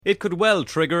It could well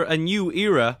trigger a new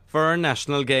era for our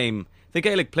national game. The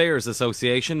Gaelic Players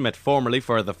Association met formally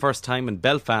for the first time in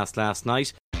Belfast last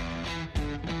night.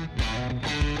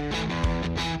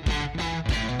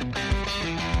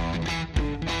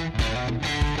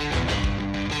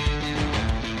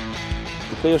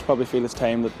 Players probably feel it's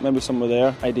time that maybe some of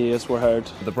their ideas were heard.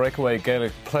 The breakaway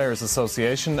Gaelic Players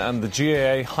Association and the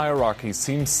GAA hierarchy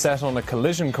seem set on a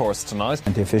collision course tonight.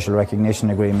 The official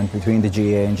recognition agreement between the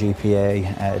GAA and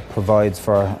GPA provides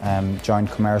for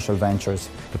joint commercial ventures.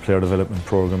 The player development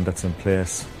programme that's in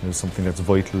place is something that's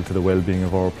vital to the well-being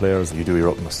of our players. You do your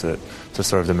utmost to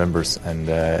serve the members, and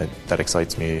that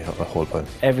excites me a whole bunch.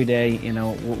 Every day,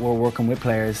 we're working with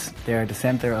players. They're the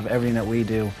centre of everything that we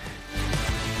do.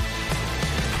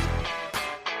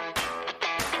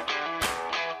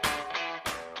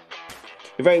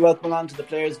 You're very welcome along to The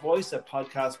Players' Voice, a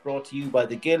podcast brought to you by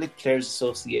the Gaelic Players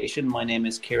Association. My name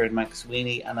is Kieran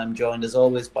McSweeney, and I'm joined as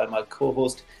always by my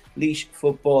co-host, Laois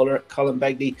footballer Colin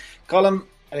Begley. Colin,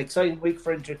 an exciting week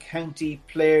for inter-county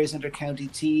players, inter-county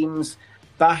teams,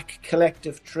 back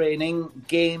collective training,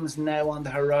 games now on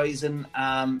the horizon.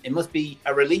 It must be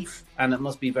a relief, and it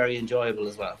must be very enjoyable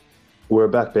as well. We're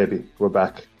back, baby. We're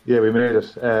back. Yeah, we made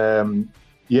it.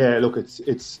 Look,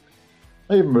 it's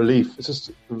not even relief. It's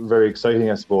just very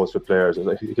exciting, I suppose, for players.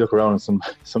 Like, you look around at some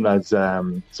lads'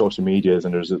 social medias,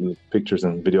 and there's little pictures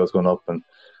and videos going up, and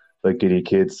like giddy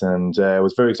kids. And it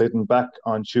was very exciting. Back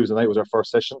on Tuesday night was our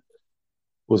first session.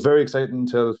 It was very exciting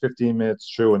until 15 minutes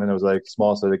through, and then it was like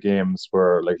small side of games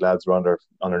where like lads were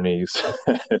on their knees,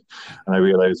 and I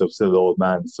realised I'm still the old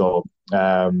man. So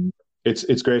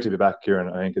it's great to be back here, and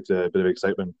I think it's a bit of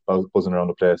excitement buzzing around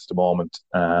the place at the moment.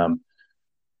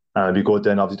 And it'd be good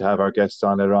then, obviously, to have our guests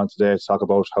on later on today to talk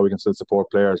about how we can still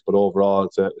support players. But overall,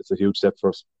 it's a huge step for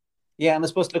us. Yeah, and I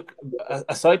suppose, look,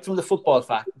 aside from the football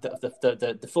fact,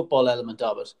 the football element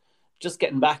of it, just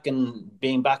getting back and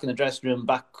being back in the dressing room,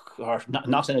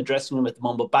 not in a dressing room at the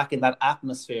moment, but back in that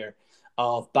atmosphere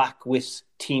of back with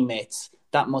teammates,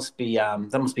 that must be a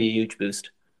huge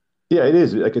boost. Yeah, it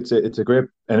is. Like it's a great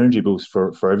energy boost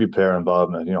for every player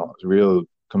involved in it. It's a real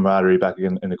camaraderie back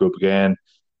in the group again.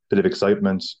 Bit of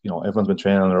excitement. Everyone's been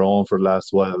training on their own for the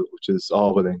last while, which is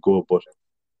all well and good. But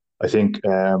I think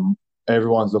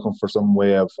everyone's looking for some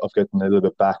way of getting a little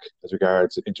bit back as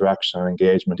regards interaction and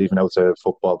engagement, even outside of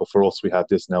football. But for us, we have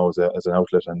this now as an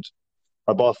outlet. And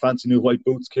I bought fancy new white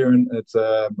boots, Kieran. It's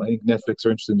I think Netflix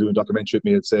are interested in doing a documentary with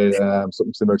me. I'd say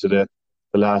something similar to the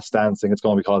Last Dancing. It's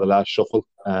going to be called The Last Shuffle.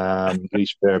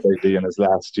 Laois Begley in his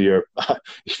last year. I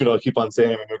keep on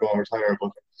saying when they're going to retire,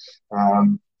 but.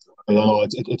 I don't know.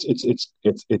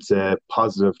 It's a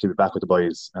positive to be back with the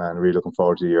boys, and really looking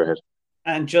forward to the year ahead.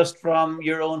 And just from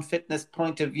your own fitness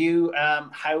point of view,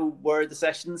 how were the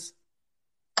sessions?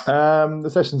 The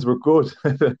sessions were good.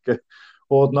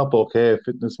 Holding up okay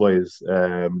fitness wise.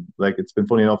 It's been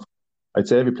funny enough. I'd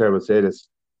say every player would say this.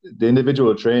 The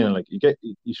individual training,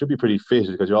 you should be pretty fit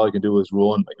because all you can do is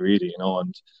run, really, And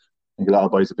I think a lot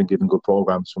of boys have been given good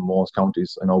programs from most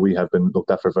counties. I know we have been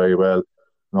looked after very well.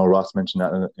 I know Ross mentioned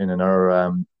that in our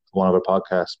one of our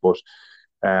podcasts, but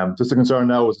just the concern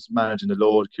now is managing the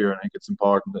load, Kieran. I think it's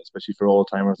important, especially for old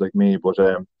timers like me. But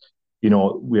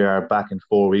we are back in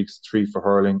 4 weeks, 3 for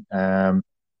hurling.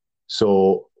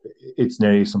 So it's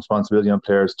nearly some responsibility on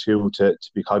players too to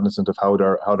be cognizant of how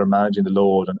they're managing the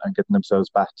load and getting themselves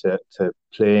back to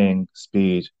playing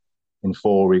speed in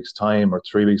 4 weeks' time or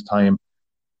 3 weeks' time.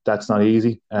 That's not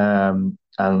easy.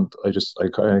 And I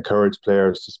encourage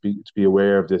players to be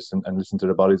aware of this and listen to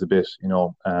their bodies a bit.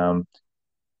 I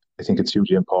think it's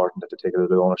hugely important that they take a little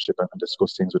bit of ownership and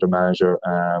discuss things with their manager,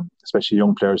 especially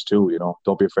young players too.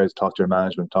 Don't be afraid to talk to your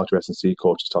management, talk to your S&C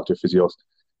coaches, talk to your physios.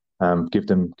 Give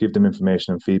them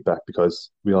information and feedback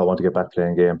because we all want to get back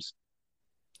playing games.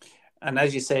 And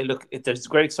as you say, look, there's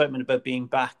great excitement about being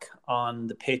back on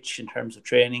the pitch in terms of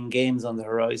training, games on the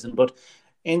horizon. But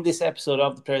in this episode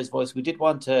of The Players' Voice, we did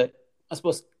want to, I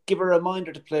suppose, give a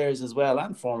reminder to players as well,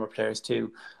 and former players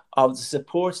too, of the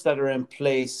supports that are in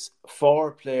place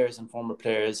for players and former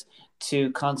players to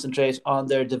concentrate on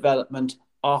their development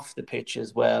off the pitch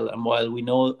as well. And while we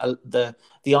know the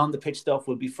on the pitch stuff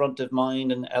will be front of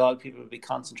mind and a lot of people will be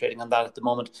concentrating on that at the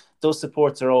moment, those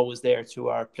supports are always there through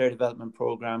our player development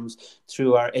programs,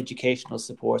 through our educational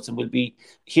supports. And we'll be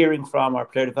hearing from our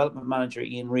player development manager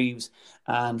Ian Reeves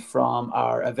and from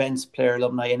our events, player,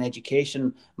 alumni and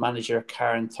education manager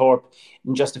Karen Thorpe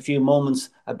in just a few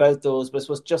moments about those. But it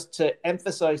was just to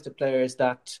emphasise to players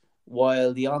that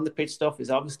while the on the pitch stuff is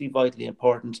obviously vitally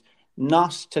important,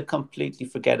 not to completely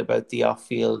forget about the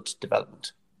off-field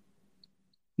development.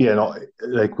 yeah, no,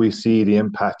 like we see the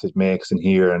impact it makes in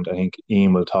here, and I think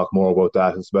Ian will talk more about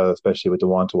that as well, especially with the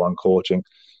one-to-one coaching.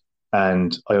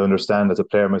 And I understand as a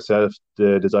player myself,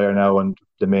 the desire now and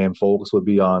the main focus will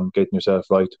be on getting yourself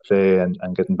right to play and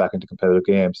getting back into competitive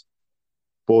games.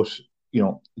 But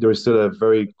there is still a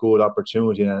very good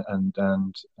opportunity and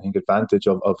I think advantage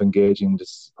of engaging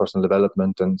this personal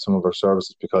development and some of our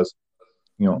services, because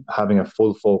having a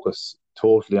full focus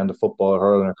totally on the football,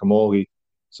 hurling, or camogie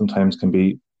sometimes can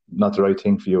be not the right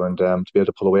thing for you, and to be able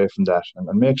to pull away from that and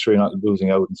make sure you're not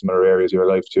losing out in some other areas of your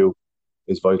life too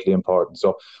is vitally important.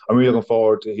 So I'm really looking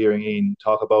forward to hearing Ian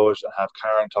talk about it and have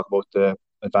Karen talk about the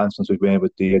advancements we've made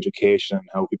with the education and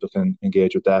how people can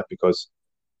engage with that, because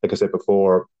like I said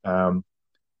before,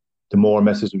 the more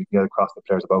message we can get across the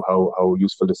players about how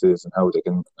useful this is and how they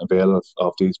can avail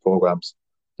of these programs,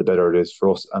 the better it is for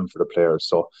us and for the players.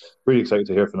 So really excited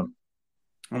to hear from them.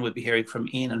 And we'll be hearing from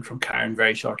Ian and from Karen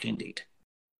very shortly indeed.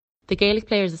 The Gaelic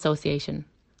Players Association,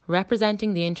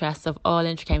 representing the interests of all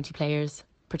inter-county players,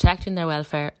 protecting their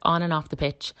welfare on and off the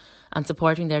pitch and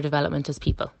supporting their development as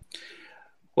people.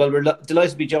 Well, we're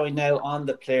delighted to be joined now on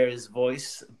the Players'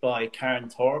 Voice by Karen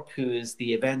Thorpe, who is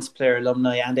the Events, Player,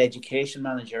 Alumni and Education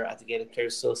Manager at the Gaelic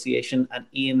Players Association, and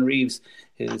Ian Reeves,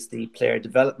 who is the Player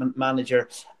Development Manager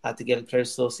at the Gaelic Players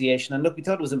Association. And look, we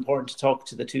thought it was important to talk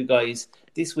to the two guys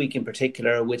this week in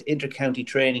particular, with inter-county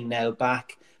training now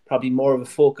back, probably more of a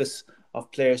focus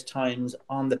of players' times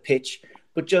on the pitch.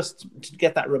 But just to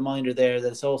get that reminder there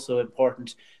that it's also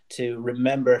important to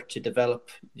remember to develop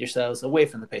yourselves away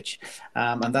from the pitch.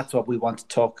 And that's what we want to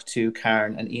talk to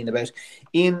Karen and Ian about.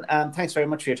 Ian, thanks very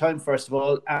much for your time, first of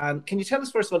all. And can you tell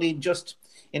us, first of all, Ian, just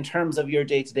in terms of your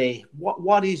day-to-day,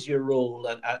 what is your role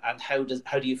and how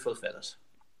do you fulfill it?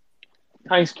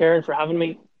 Thanks, Karen, for having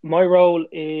me. My role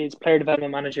is Player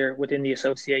Development Manager within the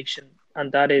association,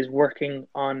 and that is working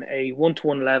on a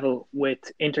one-to-one level with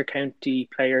inter-county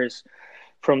players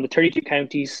from the 32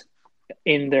 counties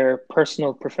in their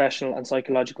personal, professional and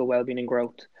psychological well-being and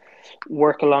growth.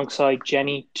 Work alongside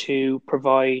Jenny to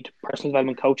provide personal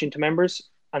development coaching to members,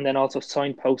 and then also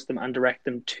signpost them and direct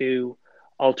them to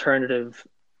alternative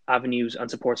avenues and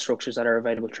support structures that are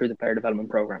available through the player development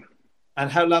program.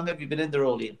 And how long have you been in the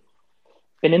role, Ian?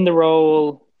 Been in the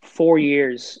role 4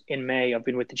 years in May. I've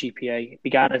been with the GPA.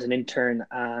 Began as an intern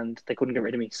and they couldn't get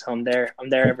rid of me, so I'm there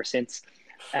ever since.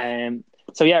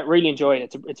 So yeah, really enjoy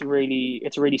it. It's a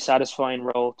really satisfying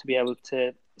role to be able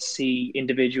to see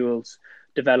individuals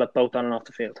develop both on and off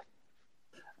the field.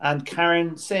 And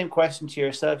Karen, same question to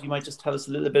yourself. You might just tell us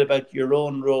a little bit about your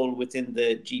own role within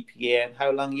the GPA and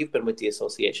how long you've been with the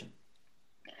association.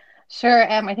 Sure.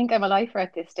 I think I'm a lifer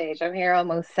at this stage. I'm here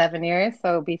almost 7 years, so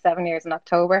it'll be 7 years in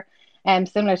October.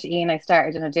 Similar to Ian, I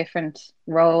started in a different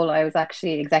role. I was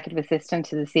actually executive assistant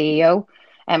to the CEO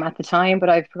at the time, but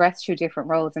I've progressed through different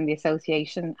roles in the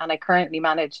association, and I currently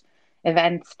manage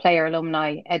events, player,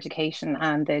 alumni, education,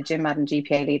 and the Jim Madden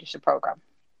GPA leadership program.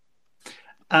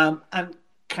 And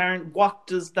Karen, what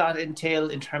does that entail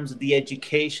in terms of the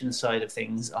education side of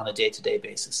things on a day-to-day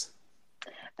basis?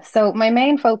 So my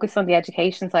main focus on the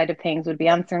education side of things would be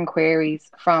answering queries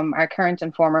from our current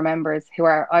and former members who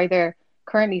are either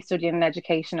currently studying in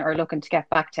education or looking to get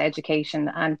back to education,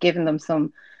 and giving them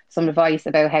some advice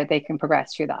about how they can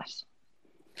progress through that.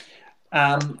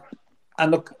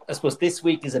 And look, I suppose this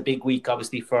week is a big week,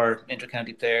 obviously, for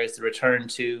inter-county players, the return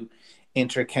to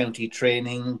inter-county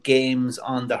training, games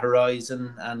on the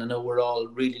horizon, and I know we're all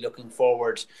really looking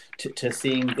forward to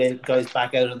seeing the guys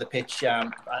back out on the pitch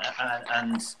and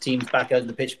teams back out on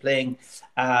the pitch playing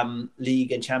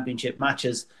league and championship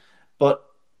matches. But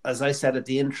as I said at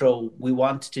the intro, we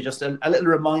want to just a little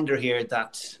reminder here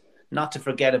that not to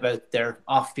forget about their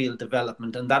off-field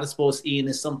development, and that, I suppose, Ian,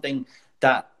 is something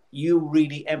that you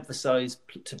really emphasise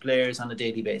to players on a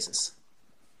daily basis.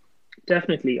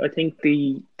 Definitely. I think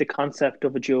the concept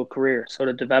of a dual career, so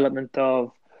the development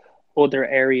of other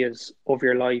areas of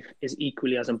your life, is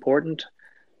equally as important.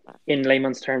 In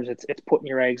layman's terms, it's putting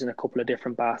your eggs in a couple of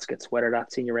different baskets, whether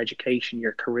that's in your education,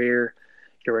 your career,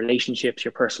 your relationships,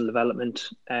 your personal development,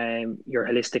 your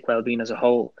holistic well-being as a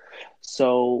whole.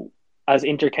 So as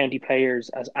inter-county players,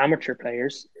 as amateur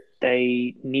players,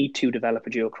 they need to develop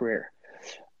a dual career.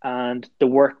 And the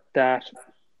work that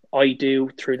I do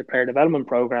through the player development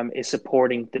program is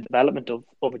supporting the development of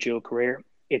a dual career.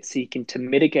 It's seeking to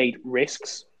mitigate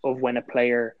risks of when a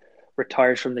player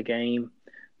retires from the game,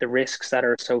 the risks that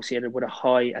are associated with a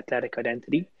high athletic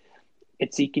identity.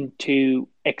 It's seeking to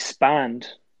expand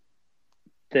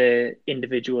the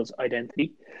individual's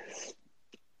identity.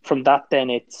 From that,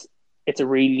 then it's a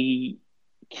really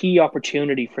key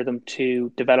opportunity for them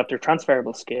to develop their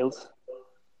transferable skills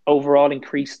overall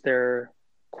increase their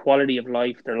quality of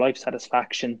life, their life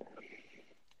satisfaction.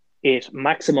 It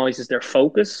maximizes their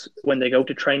focus when they go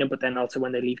to training, but then also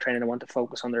when they leave training, they want to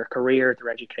focus on their career,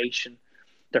 their education,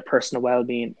 their personal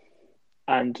well-being.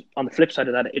 And on the flip side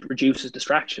of that, it reduces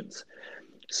distractions.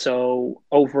 So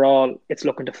overall, it's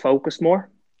looking to focus more.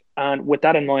 And with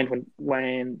that in mind,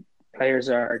 when players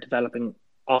are developing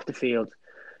off the field,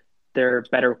 they're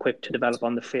better equipped to develop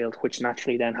on the field, which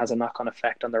naturally then has a knock-on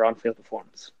effect on their on-field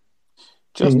performance.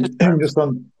 Just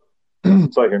on,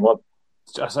 sorry, what?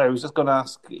 Sorry, I was just going to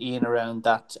ask Ian around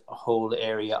that whole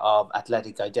area of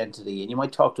athletic identity, and you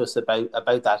might talk to us about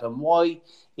that and why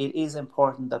it is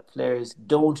important that players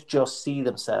don't just see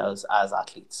themselves as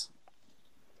athletes.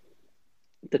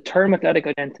 The term athletic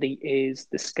identity is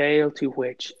the scale to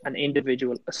which an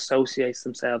individual associates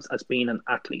themselves as being an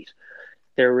athlete.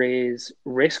 There is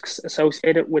risks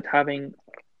associated with having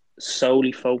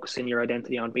solely focusing your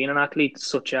identity on being an athlete,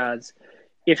 such as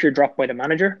if you're dropped by the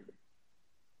manager,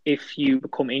 if you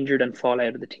become injured and fall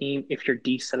out of the team, if you're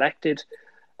deselected,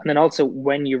 and then also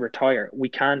when you retire. We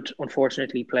can't,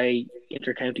 unfortunately, play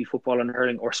intercounty football and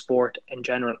hurling or sport in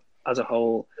general as a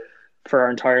whole for our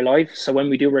entire life. So when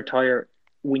we do retire,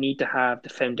 we need to have the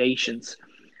foundations,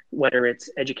 whether it's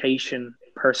education,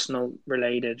 personal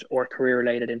related, or career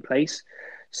related, in place.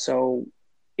 So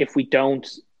if we don't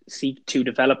seek to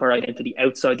develop our identity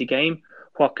outside the game,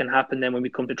 what can happen then when we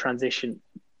come to transition,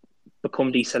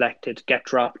 become deselected, get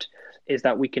dropped, is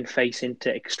that we can face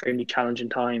into extremely challenging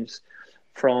times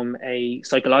from a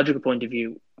psychological point of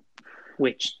view,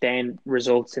 which then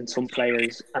results in some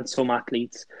players and some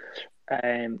athletes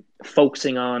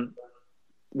focusing on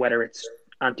whether it's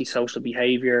antisocial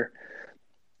behavior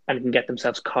and can get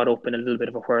themselves caught up in a little bit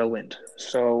of a whirlwind.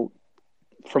 So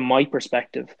from my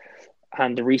perspective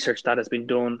and the research that has been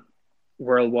done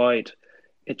worldwide,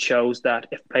 it shows that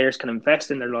if players can invest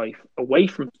in their life away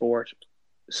from sport,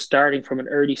 starting from an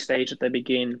early stage that they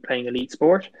begin playing elite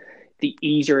sport, the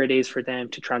easier it is for them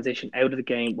to transition out of the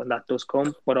game when that does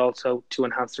come, but also to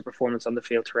enhance their performance on the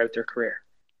field throughout their career.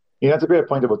 Yeah, that's a great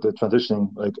point about the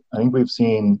transitioning. Like, I think we've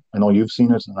seen, I know you've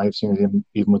seen it, and I've seen it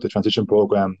even with the transition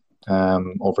program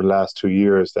over the last 2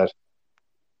 years, that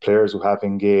players who have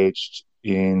engaged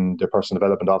in their personal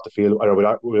development off the field, either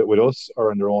with us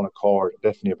or on their own accord,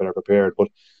 definitely are better prepared. But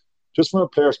just from a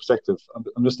player's perspective,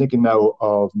 I'm just thinking now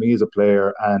of me as a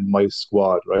player and my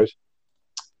squad, right?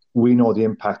 We know the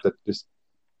impact that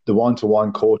the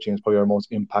one-to-one coaching is probably our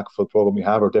most impactful program we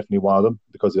have, or definitely one of them,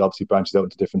 because it obviously branches out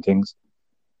into different things.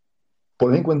 But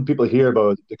I think when people hear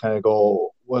about it, they kind of go,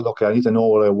 well, okay, I need to know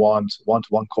what I want.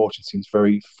 One-to-one coaching seems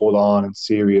very full-on and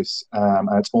serious, and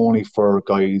it's only for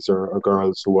guys or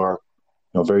girls who are,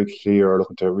 very clear or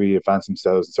looking to really advance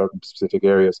themselves in certain specific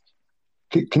areas.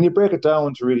 Can you break it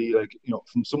down to really,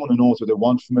 from someone who knows what they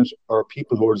want from it, or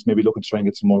people who are just maybe looking to try and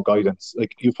get some more guidance?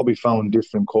 Like, you've probably found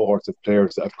different cohorts of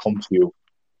players that have come to you.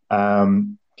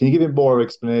 Can you give me more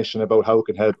explanation about how it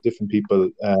can help different people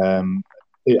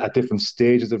at different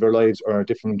stages of their lives, or at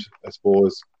different, I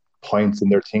suppose, points in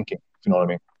their thinking, if you know what I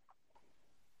mean?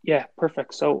 Yeah,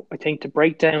 perfect. So I think to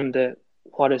break down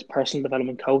what is personal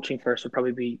development coaching first would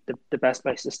probably be the best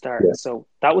place to start. Yeah. So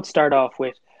that would start off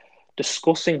with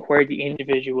discussing where the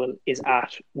individual is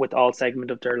at with all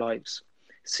segments of their lives,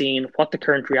 seeing what the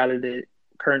current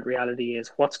reality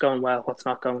is, what's going well, what's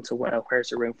not going so well, where's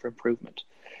the room for improvement.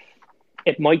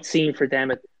 It might seem for them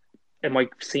that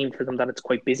it's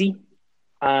quite busy,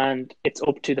 and it's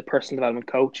up to the personal development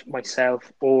coach,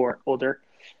 myself or other,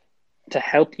 to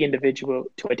help the individual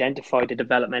to identify the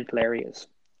developmental areas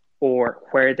or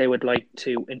where they would like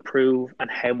to improve and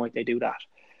how might they do that.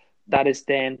 That is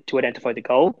then to identify the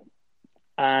goal.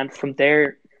 And from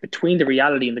there, between the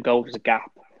reality and the goal, there's a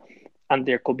gap. And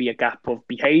there could be a gap of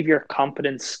behavior,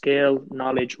 competence, skill,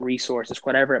 knowledge, resources,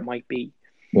 whatever it might be.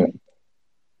 Yeah.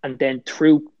 And then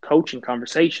through coaching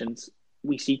conversations,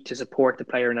 we seek to support the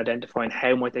player in identifying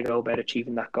how might they go about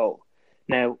achieving that goal.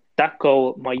 Now, that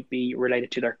goal might be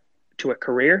related to a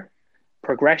career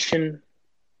progression,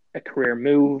 a career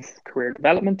move, career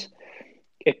development.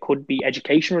 It could be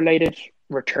education related,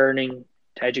 returning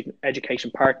to education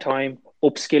part-time,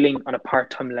 upskilling on a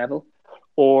part-time level,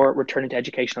 or returning to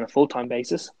education on a full-time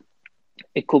basis.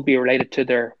 It could be related to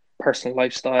their personal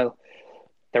lifestyle,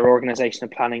 their organization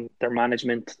and planning, their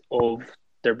management of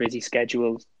their busy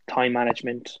schedules, time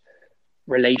management,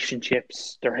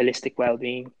 relationships, their holistic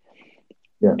well-being.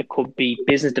 Yeah. It could be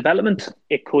business development.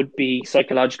 It could be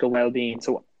psychological well-being.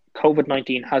 So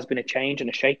COVID-19 has been a change and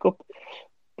a shake-up,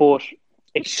 but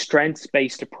a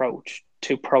strengths-based approach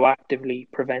to proactively,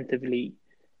 preventively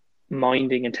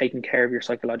minding and taking care of your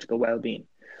psychological well-being.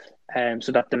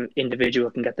 so that the individual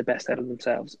can get the best out of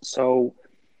themselves. So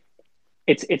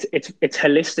it's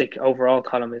holistic overall.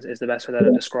 Column is the best way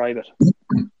to describe it.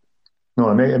 No,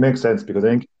 it makes sense, because I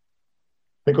think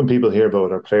when people hear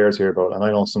about it, or players hear about it, and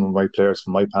I know some of my players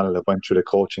from my panel have went through the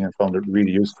coaching and found it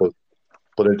really useful,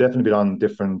 but they've definitely been on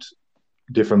different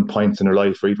points in their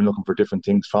life, or even looking for different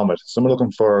things from it. Some are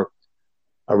looking for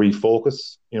a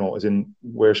refocus, as in,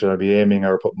 where should I be aiming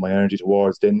or putting my energy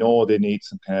towards? They know they need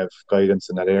some kind of guidance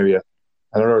in that area.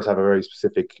 And others have a very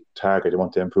specific target. They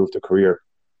want to improve their career.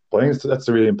 But I think that's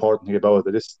the really important thing about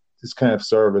it. This kind of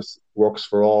service works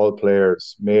for all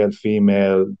players, male,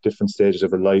 female, different stages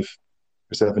of their life.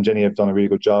 Yourself and Jenny have done a really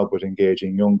good job with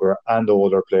engaging younger and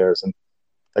older players. And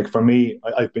like for me,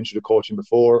 I've been through the coaching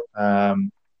before.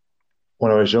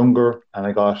 When I was younger, and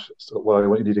I got what I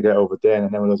wanted to get over then,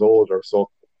 and then when I was older. So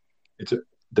the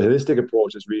holistic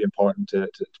approach is really important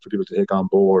for people to take on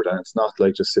board, and it's not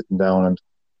like just sitting down and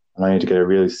I need to get a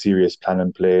really serious plan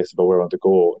in place about where I want to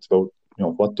go. It's about,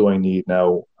 what do I need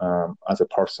now, as a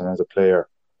person, as a player.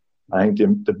 I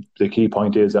think the key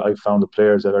point is that I've found the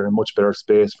players that are in a much better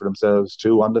space for themselves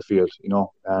too on the field,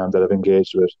 that have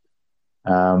engaged with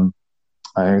it.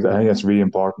 I think that's really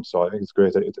important. So I think it's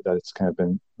great that it's kind of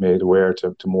been made aware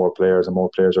to more players, and more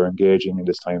players are engaging in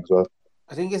this time as well.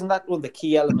 I think, isn't that one of the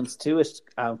key elements to it,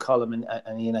 Colin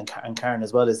and Ian and Karen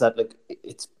as well, is that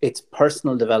it's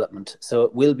personal development. So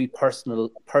it will be personal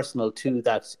to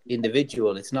that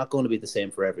individual. It's not going to be the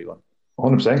same for everyone.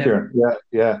 100%, Kieran.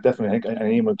 Yeah, definitely. I think,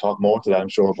 and Ian will talk more to that, I'm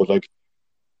sure. But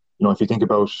if you think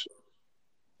about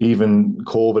even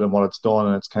COVID and what it's done,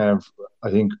 and it's kind of,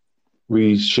 I think,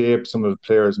 reshaped some of the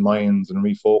players' minds and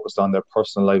refocused on their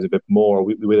personal lives a bit more.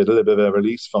 We had a little bit of a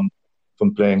release from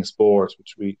playing sports,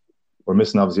 which we're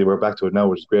missing. Obviously, we're back to it now,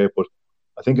 which is great. But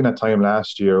I think in that time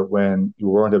last year when you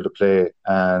weren't able to play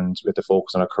and we had to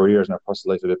focus on our careers and our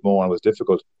personal life a bit more, and it was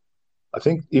difficult, I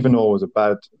think even though it was a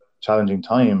bad, challenging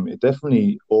time, it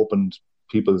definitely opened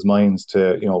people's minds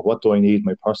to, what do I need in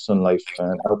my personal life,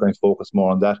 and how can I focus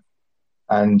more on that?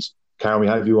 And Karen, we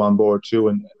have you on board too,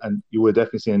 and you would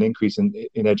definitely see an increase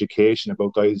in education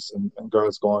about guys and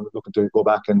girls looking to go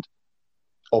back and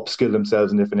upskill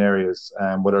themselves in different areas,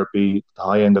 whether it be the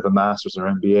high end of a master's or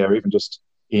MBA, or even just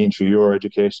in through your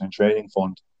education and training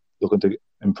fund, looking to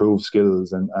improve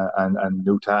skills and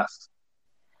new tasks.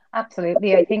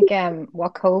 Absolutely. I think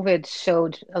what COVID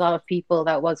showed a lot of people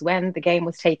that was when the game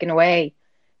was taken away,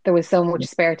 there was so much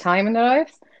spare time in their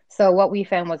lives. So what we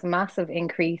found was a massive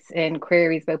increase in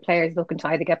queries about players looking to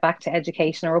either get back to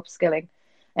education or upskilling.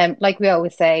 Like we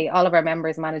always say, all of our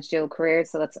members manage dual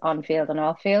careers, so that's on field and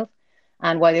off field.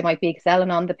 And while they might be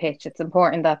excelling on the pitch, it's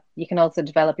important that you can also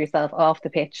develop yourself off the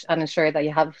pitch and ensure that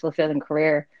you have a fulfilling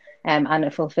career and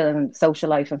a fulfilling social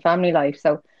life and family life.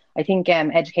 So I think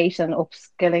education and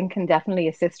upskilling can definitely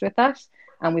assist with that.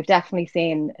 And we've definitely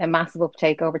seen a massive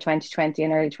uptake over 2020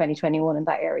 and early 2021 in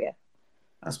that area.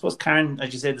 I suppose, Karen,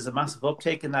 as you said, there's a massive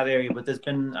uptake in that area, but there's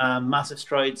been massive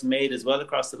strides made as well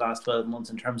across the last 12 months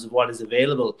in terms of what is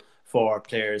available for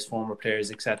players, former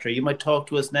players, etc. You might talk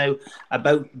to us now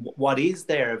about what is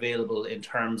there available in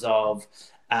terms of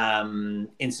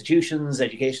institutions,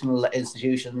 educational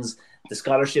institutions, the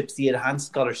scholarships, the enhanced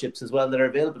scholarships as well that are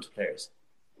available to players.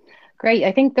 Great.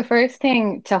 I think the first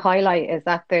thing to highlight is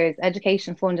that there's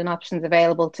education funding options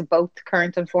available to both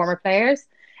current and former players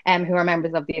who are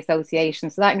members of the association.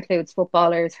 So that includes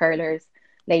footballers, hurlers,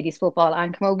 ladies football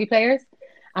and camogie players.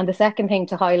 And the second thing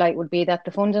to highlight would be that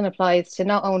the funding applies to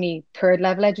not only third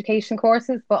level education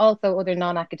courses, but also other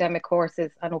non-academic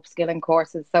courses and upskilling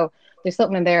courses. So there's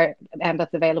something in there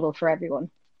that's available for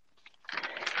everyone.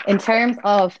 In terms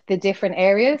of the different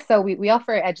areas, so we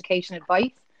offer education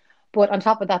advice, but on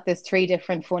top of that, there's 3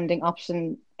 different funding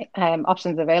options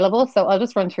available. So I'll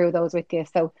just run through those with you.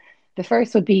 So the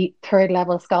first would be third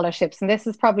level scholarships, and this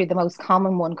is probably the most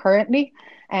common one currently.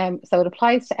 So it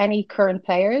applies to any current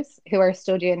players who are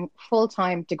studying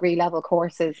full-time degree level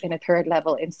courses in a third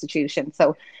level institution.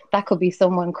 So that could be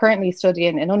someone currently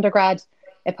studying an undergrad,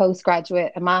 a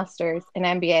postgraduate, a master's, an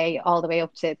MBA, all the way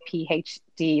up to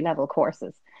PhD level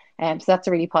courses. So that's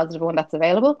a really positive one that's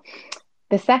available.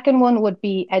 The second one would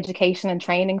be education and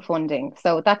training funding.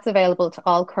 So that's available to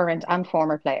all current and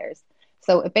former players.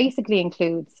 So it basically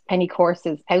includes any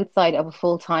courses outside of a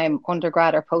full-time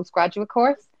undergrad or postgraduate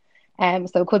course.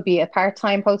 So it could be a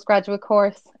part-time postgraduate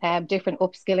course, different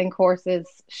upskilling courses,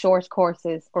 short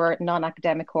courses, or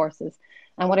non-academic courses.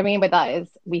 And what I mean by that is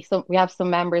we have some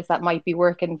members that might be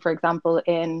working, for example,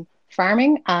 in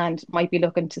farming and might be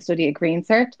looking to study a green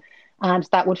cert. And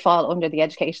that would fall under the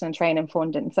education and training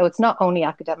funding. So it's not only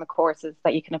academic courses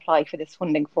that you can apply for this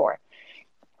funding for.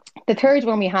 The third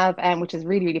one we have, which is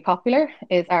really, really popular,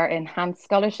 is our enhanced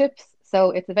scholarships.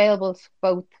 So it's available to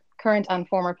both current and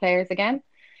former players again.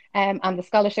 And the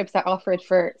scholarships are offered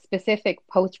for specific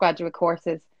postgraduate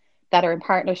courses that are in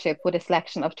partnership with a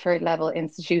selection of third level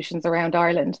institutions around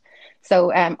Ireland.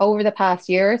 So over the past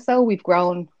year or so, we've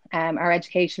grown our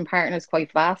education partners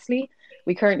quite vastly.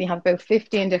 We currently have about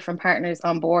 15 different partners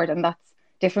on board, and that's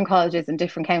different colleges in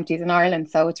different counties in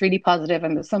Ireland. So it's really positive,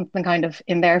 and there's something kind of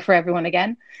in there for everyone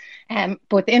again.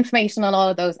 But the information on all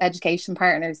of those education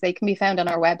partners, they can be found on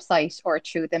our website or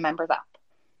through the members app.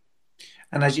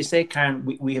 And as you say,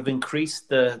 Karen, we have increased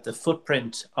the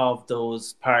footprint of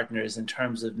those partners in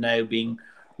terms of now being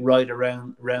right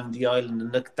around the island.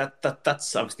 And look,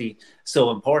 that's obviously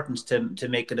so important to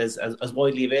make it as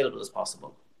widely available as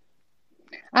possible.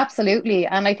 Absolutely.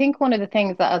 And I think one of the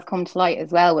things that has come to light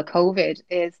as well with COVID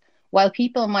is while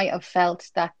people might have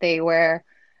felt that they were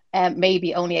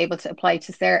maybe only able to apply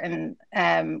to certain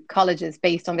colleges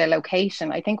based on their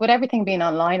location, I think with everything being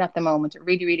online at the moment, it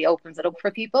really, really opens it up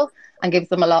for people and gives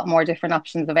them a lot more different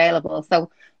options available. So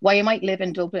while you might live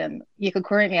in Dublin, you could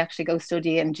currently actually go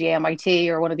study in GMIT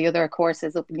or one of the other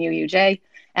courses up in UUJ,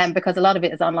 because a lot of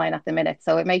it is online at the minute.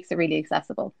 So it makes it really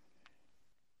accessible.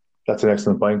 That's an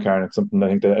excellent point, Karen. It's something I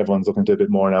think that everyone's looking to a bit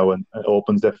more now, and it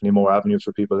opens definitely more avenues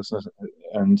for people, isn't it?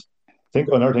 And I think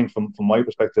another thing from my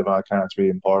perspective, Karen, it's really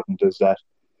important is that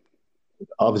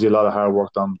obviously a lot of hard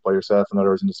work done by yourself and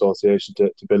others in the association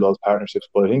to build those partnerships.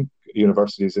 But I think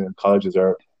universities and colleges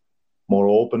are more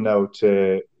open now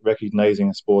to recognising,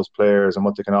 I suppose, players and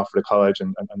what they can offer the college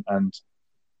and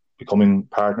becoming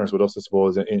partners with us, I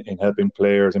suppose, in helping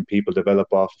players and people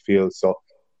develop off the field. So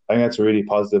I think that's really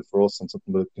positive for us and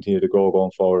something we'll continue to grow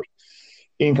going forward.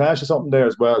 Ian, can I ask you something there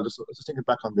as well? Just thinking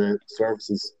back on the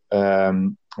services,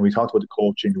 we talked about the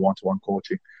coaching, the one-to-one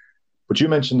coaching, but you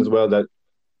mentioned as well that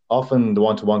often the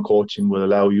one-to-one coaching will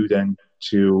allow you then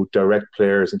to direct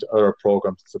players into other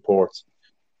programs and supports.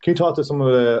 Can you talk to some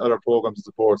of the other programs and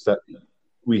supports that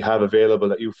we have available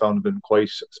that you found have been quite,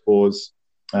 I suppose,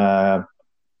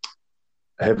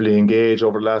 heavily engaged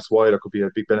over the last while, or could be a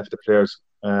big benefit to players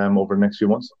over the next few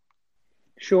months?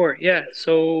 Sure, yeah.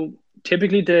 So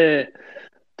typically the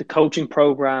coaching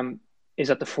program is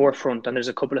at the forefront, and there's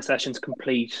a couple of sessions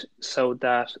complete so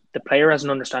that the player has an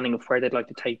understanding of where they'd like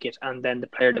to take it, and then the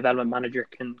player development manager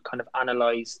can kind of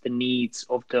analyze the needs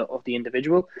of the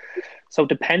individual. So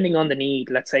depending on the need,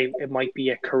 let's say it might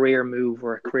be a career move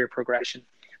or a career progression,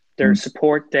 there's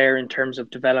support there in terms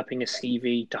of developing a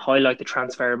CV to highlight the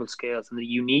transferable skills and the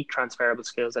unique transferable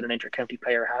skills that an inter-county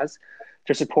player has.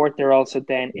 There's support there also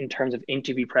then in terms of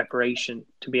interview preparation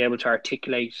to be able to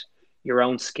articulate your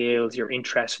own skills, your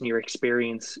interests and your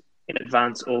experience in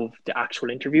advance of the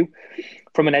actual interview.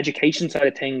 From an education side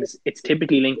of things, it's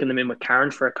typically linking them in with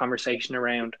Karen for a conversation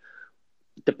around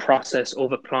the process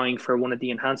of applying for one of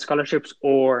the enhanced scholarships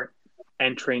or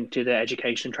entering to the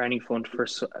education training fund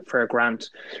for a grant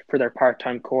for their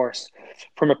part-time course.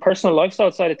 From a personal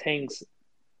lifestyle side of things,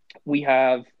 we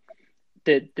have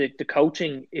the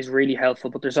coaching is really helpful,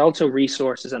 but there's also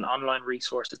resources and online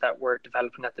resources that we're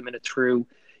developing at the minute through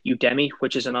Udemy,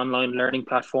 which is an online learning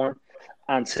platform,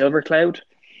 and SilverCloud.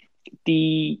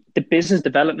 The business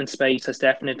development space has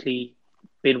definitely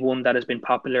been one that has been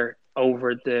popular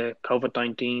over the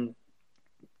COVID-19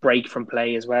 break from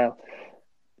play as well.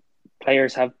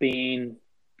 Players have been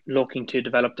looking to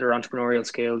develop their entrepreneurial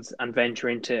skills and venture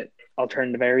into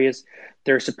alternative areas.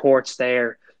 There are supports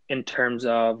there in terms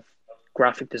of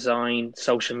graphic design,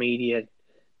 social media,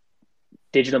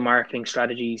 digital marketing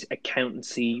strategies,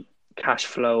 accountancy, cash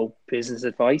flow, business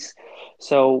advice.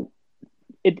 So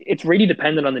it's really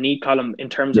dependent on the need column in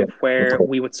terms of where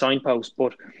we would signpost.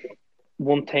 But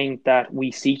one thing that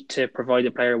we seek to provide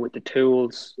the player with the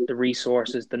tools, the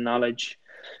resources, the knowledge,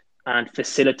 and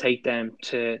facilitate them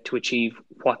to achieve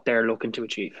what they're looking to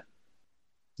achieve.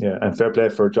 Yeah, and fair play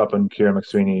for dropping Ciara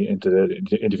McSweeney into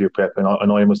the interview prep. And I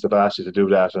know I must have asked you to do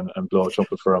that and blow a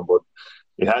trumpet for him, but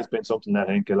it has been something that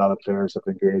I think a lot of players have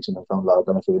engaged in and found a lot of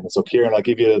benefit in. So, Kieran, I'll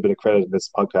give you a little bit of credit in this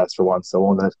podcast for once. I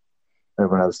won't let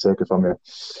everyone else take it from you.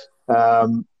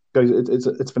 Guys,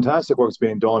 it's fantastic work's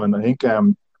being done, and I think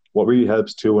what really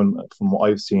helps too, and from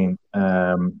what I've seen,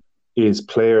 is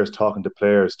players talking to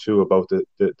players too about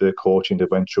the coaching they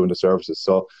went through and the services.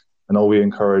 So I know we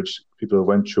encourage people who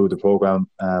went through the program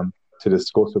to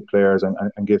discuss with players and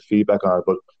give feedback on it.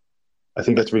 But I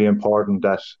think it's really important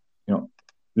that, you know,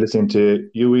 listening to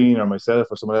you, Ian, or myself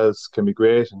or someone else can be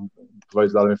great and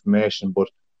provides a lot of information. But,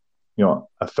 you know,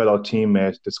 a fellow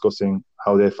teammate discussing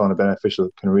how they found it beneficial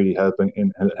can really help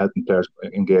in helping players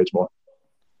engage more.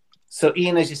 So,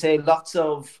 Ian, as you say, lots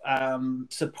of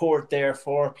support there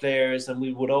for players, and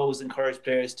we would always encourage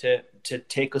players to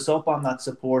take us up on that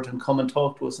support and come and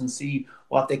talk to us and see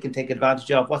what they can take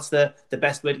advantage of. What's the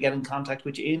best way to get in contact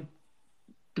with you, Ian?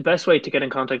 The best way to get in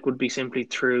contact would be simply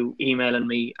through emailing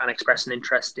me and expressing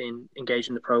interest in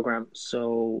engaging the programme.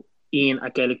 So Ian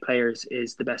at Gaelic Players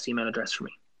is the best email address for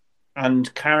me.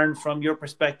 And Karen, from your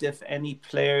perspective, any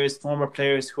players, former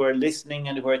players who are listening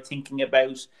and who are thinking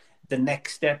about the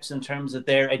next steps in terms of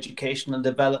their educational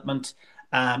development,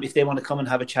 if they want to come and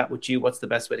have a chat with you, what's the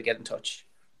best way to get in touch?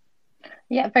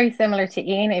 Yeah, very similar to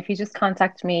Ian. If you just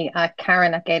contact me at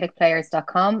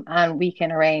karen@gaelicplayers.com and we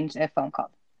can arrange a phone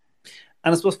call.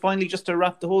 And I suppose finally, just to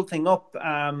wrap the whole thing up,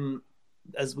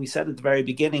 as we said at the very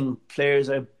beginning, players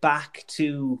are back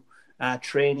to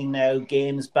training now,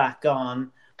 games back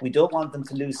on. We don't want them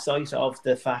to lose sight of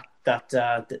the fact that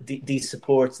these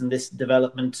supports and this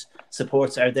development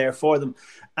supports are there for them.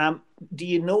 Do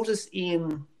you notice,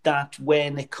 Ian, that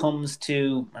when it comes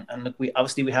to, and look, we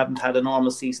haven't had a normal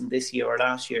season this year or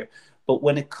last year, but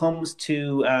when it comes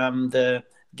to the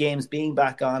games being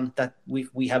back on, that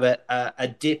we have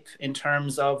a dip in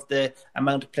terms of the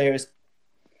amount of players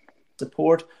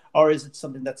support, or is it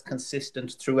something that's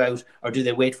consistent throughout, or do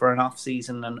they wait for an off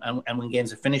season and when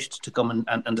games are finished to come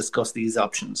and discuss these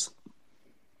options?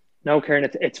 No, Kieran,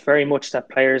 it's very much that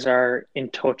players are in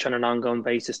touch on an ongoing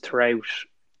basis throughout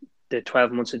the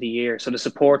 12 months of the year. So the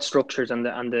support structures and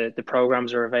the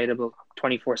programs are available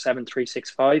 24/7,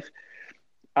 365.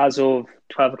 As of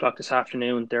 12 o'clock this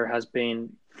afternoon, there has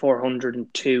been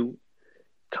 402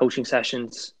 coaching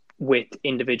sessions with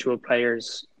individual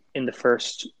players in the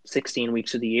first 16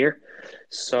 weeks of the year.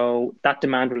 So that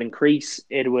demand will increase.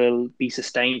 It will be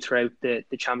sustained throughout the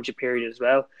championship period as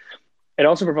well. It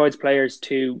also provides players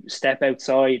to step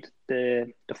outside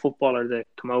the football or the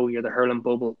camogie or the hurling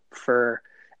bubble for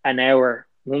an hour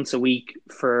once a week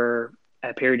for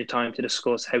a period of time to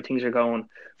discuss how things are going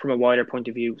from a wider point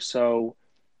of view. So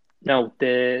no,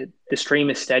 the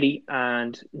stream is steady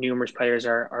and numerous players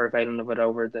are availing of it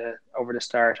over the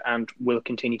start and will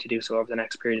continue to do so over the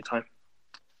next period of time.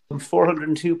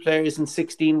 402 players in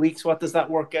 16 weeks. What does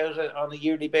that work out on a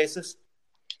yearly basis?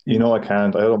 You know, I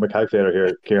can't. I don't have my calculator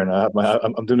here, Kieran.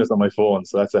 I'm doing this on my phone,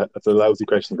 so that's a lousy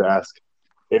question to ask.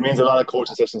 It means a lot of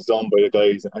coaching sessions done by the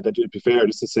guys, and to be fair,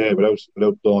 just to say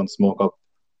without blowing smoke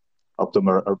up them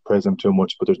or praise them too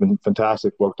much, but there's been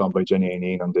fantastic work done by Jenny and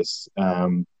Ian on this,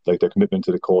 like their commitment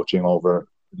to the coaching over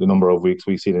the number of weeks.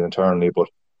 We've seen it internally, but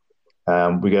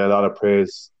we get a lot of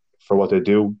praise for what they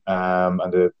do,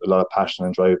 and a lot of passion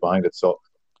and drive behind it. So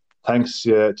thanks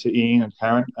to Ian and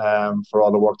Karen for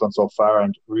all the work done so far,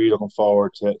 and really looking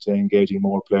forward to engaging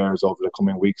more players over the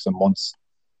coming weeks and months.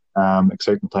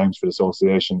 Exciting times for the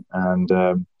association, and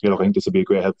I think this will be a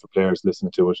great help for players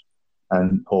listening to it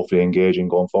and hopefully engaging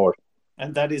going forward.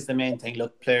 And that is the main thing.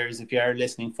 Look, players, if you are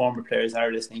listening, former players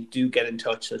are listening, do get in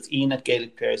touch. So it's Ian at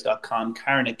GaelicPlayers.com,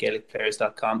 Karen at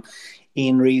GaelicPlayers.com,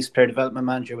 Ian Reeves, Player Development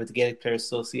Manager with the Gaelic Players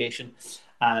Association,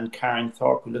 and Karen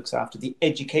Thorpe, who looks after the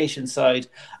education side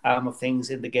of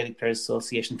things in the Gaelic Players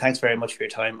Association. Thanks very much for your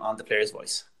time on The Player's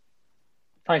Voice.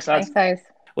 Thanks, lads. Thanks, guys.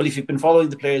 Well, if you've been following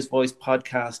the Player's Voice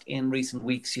podcast in recent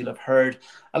weeks, you'll have heard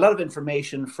a lot of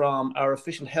information from our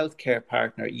official healthcare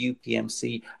partner,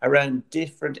 UPMC, around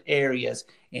different areas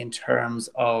in terms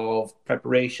of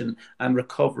preparation and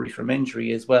recovery from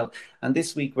injury as well. And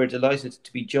this week, we're delighted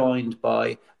to be joined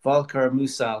by Volker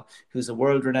Musal, who's a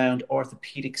world-renowned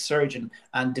orthopedic surgeon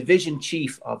and division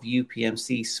chief of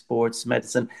UPMC Sports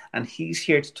Medicine. And he's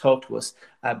here to talk to us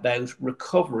about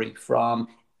recovery from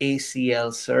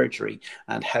ACL surgery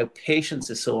and how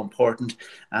patience is so important,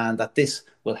 and that this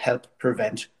will help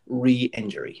prevent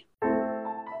re-injury.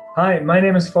 Hi, my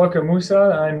name is Volker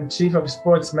Musal. I'm Chief of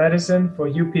Sports Medicine for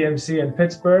UPMC in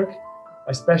Pittsburgh.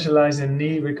 I specialize in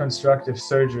knee reconstructive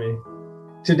surgery.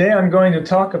 Today I'm going to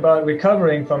talk about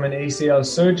recovering from an ACL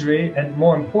surgery and,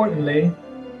 more importantly,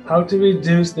 how to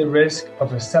reduce the risk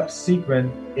of a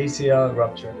subsequent ACL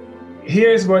rupture.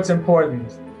 Here's what's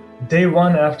important. Day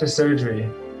 1 after surgery.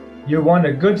 You want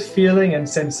a good feeling and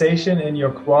sensation in your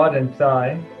quad and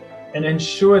thigh, and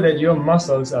ensure that your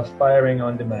muscles are firing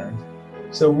on demand.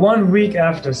 So 1 week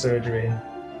after surgery,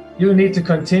 you'll need to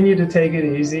continue to take it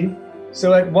easy.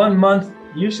 So at 1 month,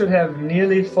 you should have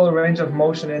nearly full range of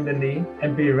motion in the knee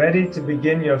and be ready to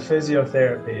begin your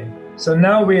physiotherapy. So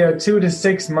now we are 2 to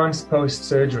 6 months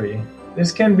post-surgery.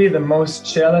 This can be the most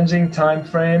challenging time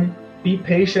frame. Be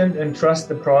patient and trust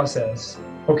the process.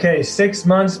 Okay, 6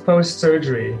 months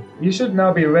post-surgery, you should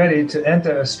now be ready to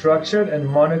enter a structured and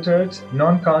monitored,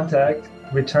 non-contact,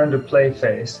 return to play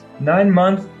phase. 9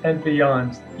 months and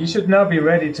beyond, you should now be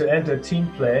ready to enter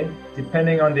team play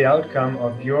depending on the outcome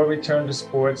of your return to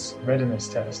sports readiness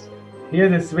test. Here are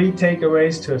the 3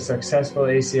 takeaways to a successful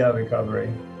ACL recovery.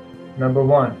 Number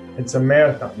 1, it's a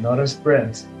marathon, not a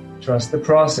sprint. Trust the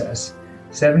process.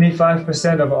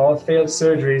 75% of all failed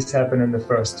surgeries happen in the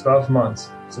first 12 months,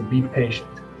 so be patient.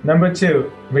 Number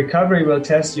 2, recovery will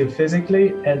test you physically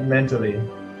and mentally.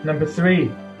 Number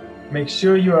 3, make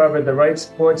sure you are with the right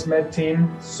sports med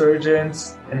team,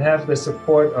 surgeons, and have the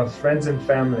support of friends and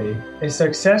family. A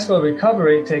successful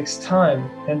recovery takes time,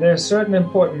 and there are certain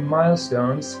important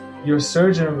milestones your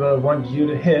surgeon will want you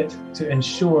to hit to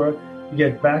ensure you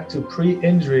get back to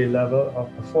pre-injury level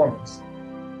of performance.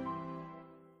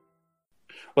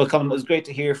 Well, Colin, it was great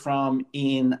to hear from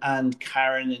Ian and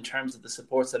Karen in terms of the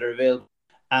supports that are available.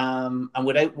 And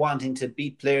without wanting to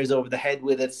beat players over the head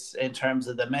with it in terms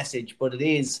of the message, but it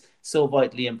is so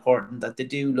vitally important that they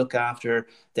do look after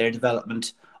their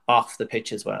development off the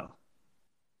pitch as well.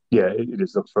 Yeah, it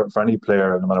is. Look, for any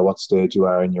player, no matter what stage you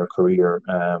are in your career,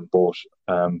 both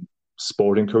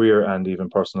sporting career and even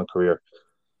personal career,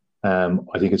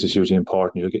 I think it's just hugely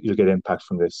important. You'll get impact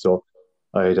from this. So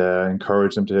I'd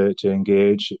encourage them to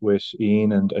engage with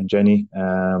Ian and Jenny,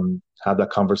 have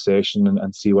that conversation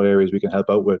and see what areas we can help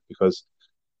out with, because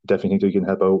I definitely think we can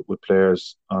help out with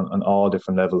players on all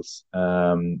different levels,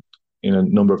 in a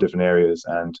number of different areas,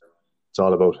 and it's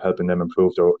all about helping them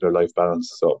improve their life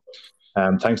balance. So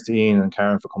thanks to Ian and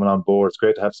Karen for coming on board. It's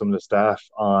great to have some of the staff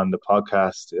on the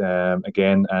podcast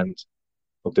again, and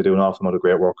hope they do an awful amount of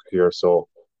great work here. So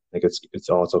I think it's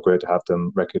also great to have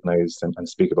them recognised and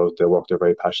speak about the work they're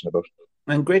very passionate about.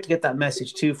 And great to get that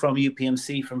message too from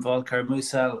UPMC, from Volker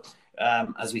Musal.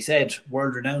 As we said,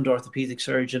 world-renowned orthopaedic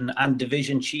surgeon and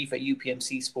division chief at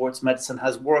UPMC Sports Medicine,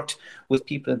 has worked with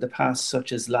people in the past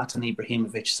such as Zlatan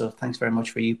Ibrahimovic. So thanks very much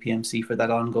for UPMC for that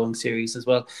ongoing series as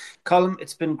well. Colin,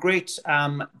 it's been great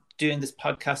doing this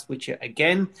podcast with you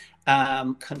again.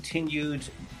 Continued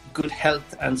good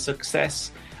health and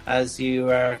success as you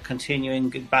are continuing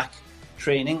back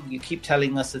training. You keep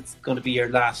telling us it's going to be your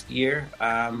last year,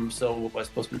 so I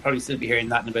suppose we'll probably still be hearing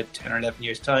that in about 10 or 11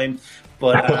 years time,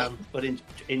 but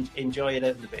enjoy it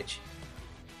out on the pitch.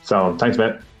 So thanks,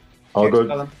 mate. All Cheers, good.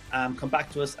 Colin. Come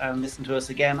back to us and listen to us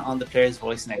again on The Player's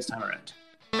Voice next time around.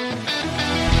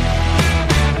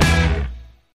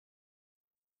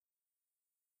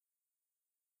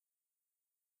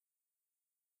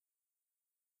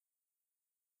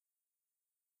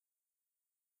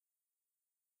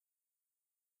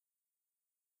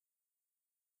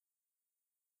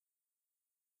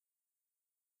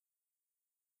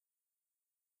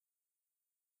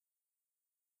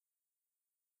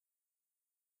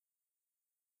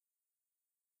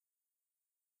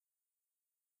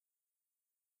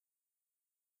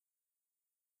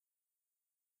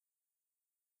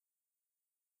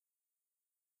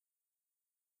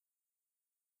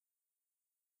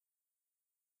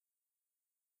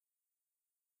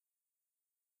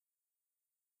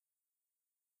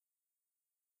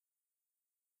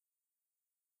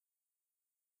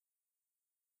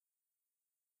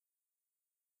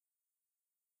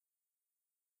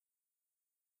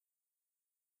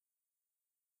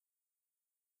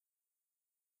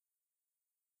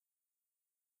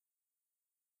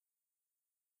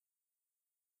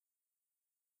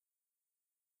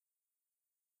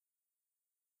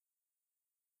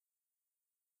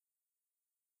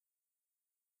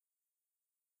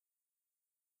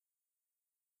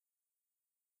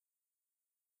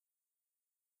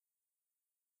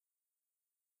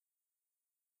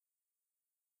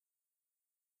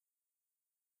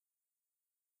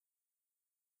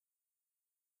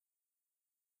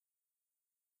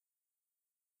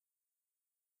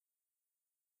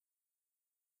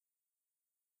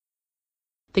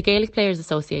 The Gaelic Players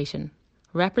Association,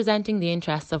 representing the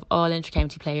interests of all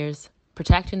inter-county players,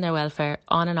 protecting their welfare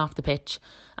on and off the pitch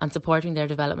and supporting their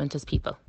development as people.